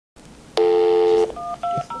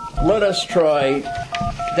let us try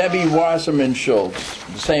Debbie Wasserman-Schultz.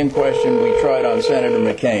 The same question we tried on Senator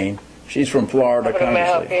McCain. She's from Florida. May I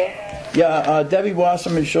help you? Yeah, Debbie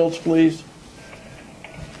Wasserman-Schultz, please.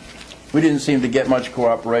 We didn't seem to get much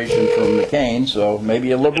cooperation from McCain, so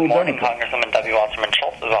maybe a liberal Good morning, Democrat. Congresswoman Debbie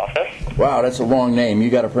Wasserman-Schultz's office. Wow, that's a long name. You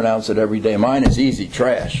got to pronounce it every day. Mine is easy,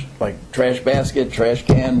 trash, like trash basket, trash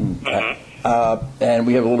can. And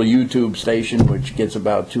we have a little YouTube station which gets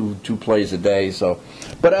about two plays a day. So,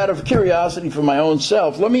 but out of curiosity for my own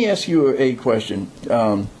self, let me ask you a question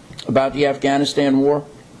about the Afghanistan war.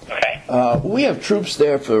 Okay. We have troops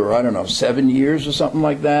there for, I don't know, 7 years or something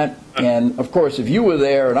like that. And, of course, if you were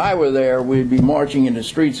there and I were there, we'd be marching in the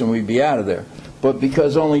streets and we'd be out of there. But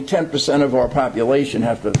because only 10% of our population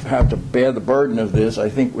have to bear the burden of this, I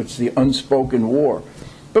think it's the unspoken war.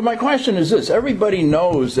 But my question is this. Everybody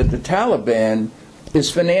knows that the Taliban is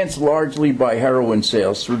financed largely by heroin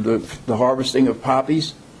sales through the harvesting of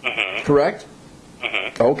poppies, correct?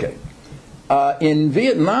 Okay. In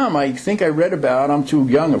Vietnam, I think I read about, I'm too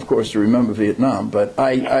young, of course, to remember Vietnam, but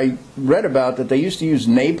I read about that they used to use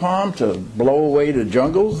napalm to blow away the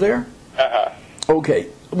jungles there? Okay.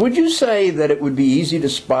 Would you say that it would be easy to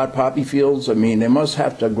spot poppy fields? I mean, they must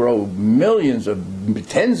have to grow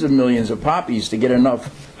tens of millions of poppies to get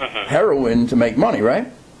enough heroin to make money, right?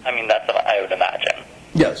 I mean, that's what I would imagine.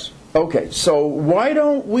 Yes. Okay, so why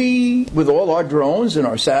don't we, with all our drones and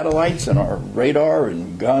our satellites and our radar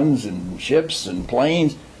and guns and ships and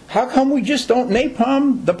planes, how come we just don't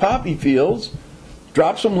napalm the poppy fields,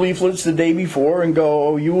 drop some leaflets the day before and go,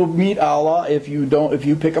 oh, you will meet Allah if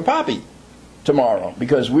you pick a poppy tomorrow,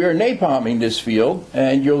 because we are napalming this field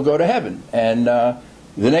and you'll go to heaven. And the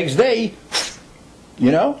next day,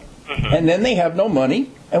 you know, and then they have no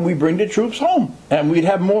money and we bring the troops home and we'd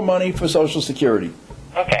have more money for Social Security.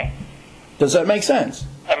 Okay. Does that make sense?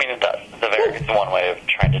 I mean, it does. It's one way of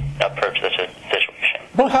trying to approach this situation.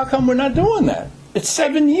 Well, how come we're not doing that? It's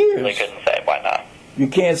 7 years. I couldn't say. Why not? You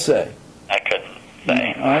can't say. I couldn't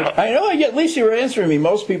say. I know. At least you were answering me.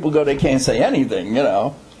 Most people go, they can't say anything, you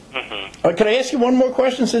know. Can I ask you one more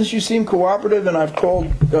question since you seem cooperative, and I've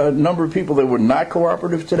called a number of people that were not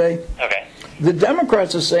cooperative today? Okay. The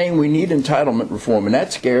Democrats are saying we need entitlement reform, and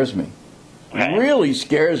that scares me. Okay. It really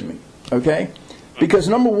scares me, okay? Because,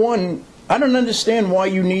 number one, I don't understand why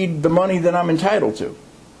you need the money that I'm entitled to.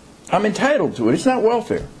 I'm entitled to it. It's not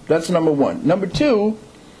welfare. That's number one. Number two,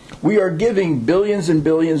 we are giving billions and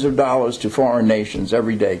billions of dollars to foreign nations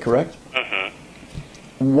every day, correct?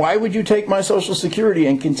 Why would you take my Social Security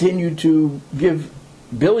and continue to give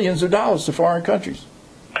billions of dollars to foreign countries?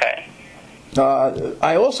 Okay.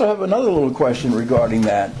 I also have another little question regarding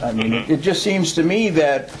that. I mean, it just seems to me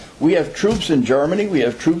that we have troops in Germany, we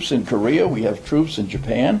have troops in Korea, we have troops in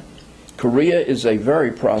Japan. Korea is a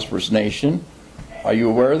very prosperous nation. Are you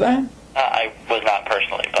aware of that? I was not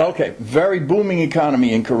personally. But Okay, very booming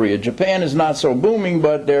economy in Korea. Japan is not so booming,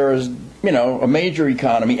 but there is, you know, a major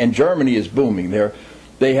economy, and Germany is booming.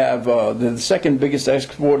 They have the second biggest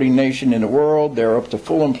exporting nation in the world. They're up to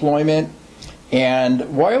full employment.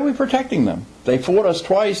 And why are we protecting them? They fought us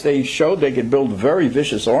twice. They showed they could build very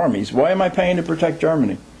vicious armies. Why am I paying to protect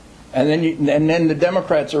Germany? And then the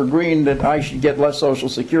Democrats are agreeing that I should get less Social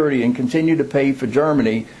Security and continue to pay for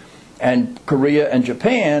Germany and Korea and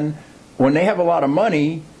Japan when they have a lot of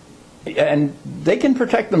money and they can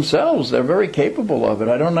protect themselves. They're very capable of it.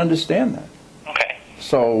 I don't understand that. Okay.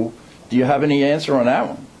 So do you have any answer on that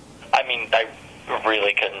one? I mean, I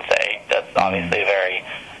really couldn't say. That's obviously a very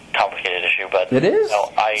complicated issue, but It is? no,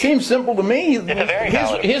 Seems simple to me. It's a very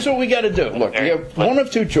valid. Here's what we got to do. Look, we have one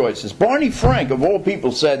of two choices. Barney Frank, of all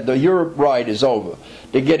people, said the Europe ride is over.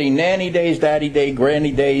 They're getting nanny days, daddy day,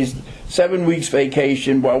 granny days, 7 weeks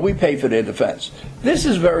vacation while we pay for their defense. This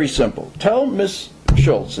is very simple. Tell Miss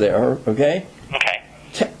Schultz there, okay?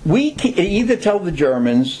 Okay. We can either tell the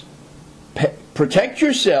Germans, protect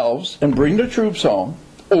yourselves and bring the troops home,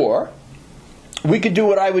 or we could do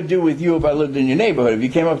what I would do with you if I lived in your neighborhood. If you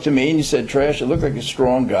came up to me and you said, Trash, you look like a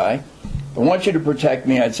strong guy. I want you to protect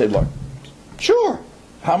me. I'd say, look, sure.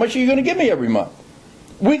 How much are you going to give me every month?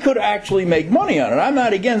 We could actually make money on it. I'm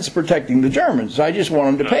not against protecting the Germans. I just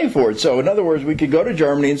want them to pay for it. So, in other words, we could go to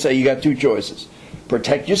Germany and say, you got two choices.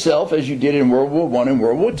 Protect yourself as you did in World War I and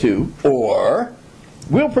World War II, or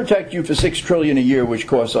we'll protect you for $6 trillion a year, which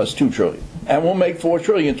costs us $2 trillion. And we'll make $4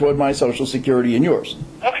 trillion toward my Social Security and yours.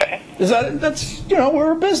 Okay. That's, you know,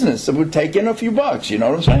 we're a business. It would take in a few bucks, you know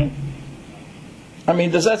what I'm saying? I mean,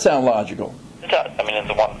 does that sound logical? It does. I mean, it's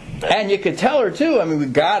the one. And you could tell her, too, I mean,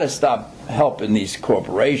 we've got to stop helping these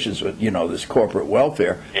corporations with, you know, this corporate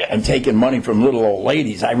welfare and taking money from little old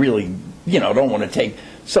ladies. I really, you know, don't want to take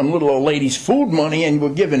some little old lady's food money and we're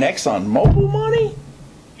giving Exxon Mobil money?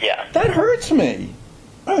 Yeah. That hurts me.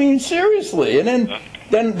 I mean, seriously. And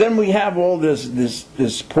then we have all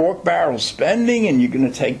this pork barrel spending, and you're going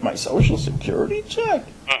to take my Social Security check?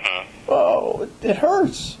 Oh, it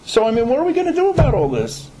hurts. So, I mean, what are we going to do about all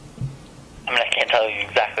this? I mean, I can't tell you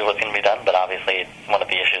exactly what's going to be done, but obviously it's one of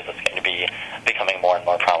the issues that's going to be becoming more and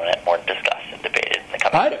more prominent, more discussed and debated in the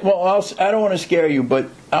coming years. Well, I don't want to scare you, but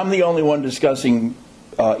I'm the only one discussing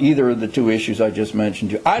either of the two issues I just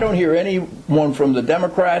mentioned to you. I don't hear anyone from the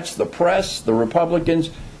Democrats, the press, the Republicans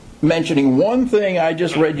mentioning one thing I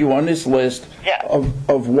just read you on this list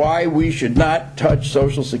of why we should not touch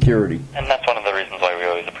Social Security. And that's one of the reasons why we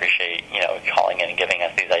always appreciate, you calling in and giving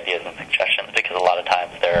us these ideas and suggestions, because a lot of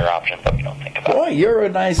times there are options that we don't think about. Boy, you're a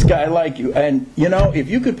nice guy like you. And, if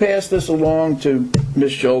you could pass this along to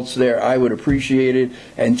Ms. Schultz there, I would appreciate it.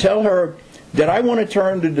 And tell her that I want to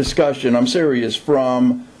turn the discussion, I'm serious,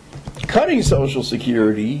 from cutting Social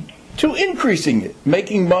Security to increasing it,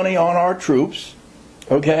 making money on our troops,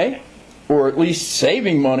 okay, or at least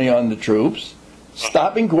saving money on the troops,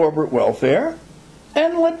 stopping corporate welfare,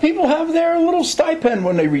 and let people have their little stipend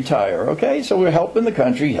when they retire, okay? So we're helping the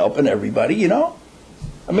country, helping everybody,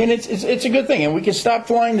 I mean, it's a good thing. And we can stop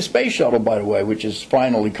flying the space shuttle, by the way, which is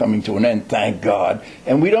finally coming to an end, thank God.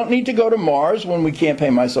 And we don't need to go to Mars when we can't pay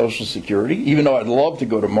my Social Security, even though I'd love to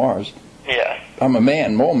go to Mars. Yeah. I'm a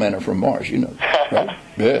man. All men are from Mars, right?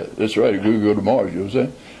 Yeah, that's right. We go to Mars, you know what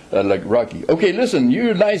I'm saying? Like Rocky. Okay, listen,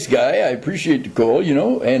 you're a nice guy. I appreciate the call,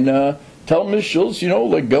 and tell Ms. Schultz,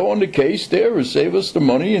 go on the case there and save us the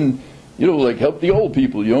money and, help the old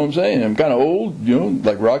people, you know what I'm saying? I'm kind of old,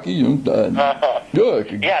 like Rocky, Yeah,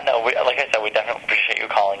 no, like I said, we definitely appreciate you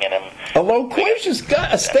calling in. And a loquacious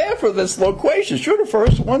guy, a staffer that's loquacious. You're the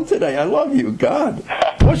first one today. I love you, God.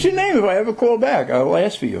 What's your name? If I ever call back, I'll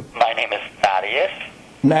ask for you. My name is Thaddeus.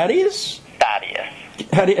 Thaddeus? Thaddeus.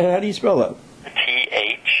 How do you spell that?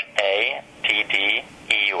 Thaddeus.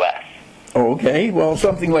 Oh, okay. Well,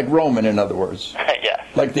 something like Roman, in other words. Yes.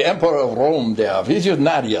 Like the Emperor of Rome there. He's just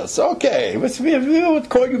Nadius. Okay. If we would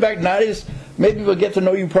call you back Nadius, maybe we'll get to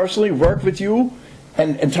know you personally, work with you,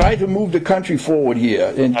 and try to move the country forward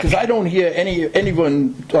here. Because I don't hear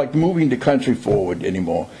anyone like moving the country forward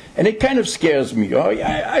anymore. And it kind of scares me.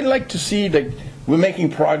 I like to see that we're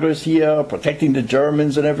making progress here, protecting the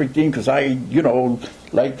Germans and everything, because I,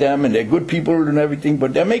 like them, and they're good people and everything,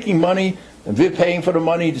 but they're making money, and we're paying for the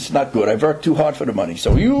money. It's not good. I've worked too hard for the money.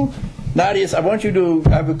 So you, Nadius, I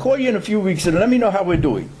will call you in a few weeks and let me know how we're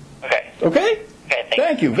doing. Okay. Okay? Okay,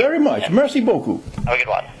 thank you very much. Merci beaucoup. Have a good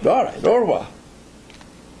one. All right. Au revoir.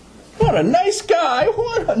 What a nice guy.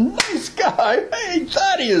 What a nice guy. Hey,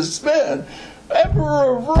 Thaddeus, man.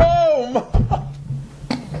 Emperor of Rome.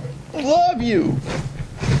 Love you.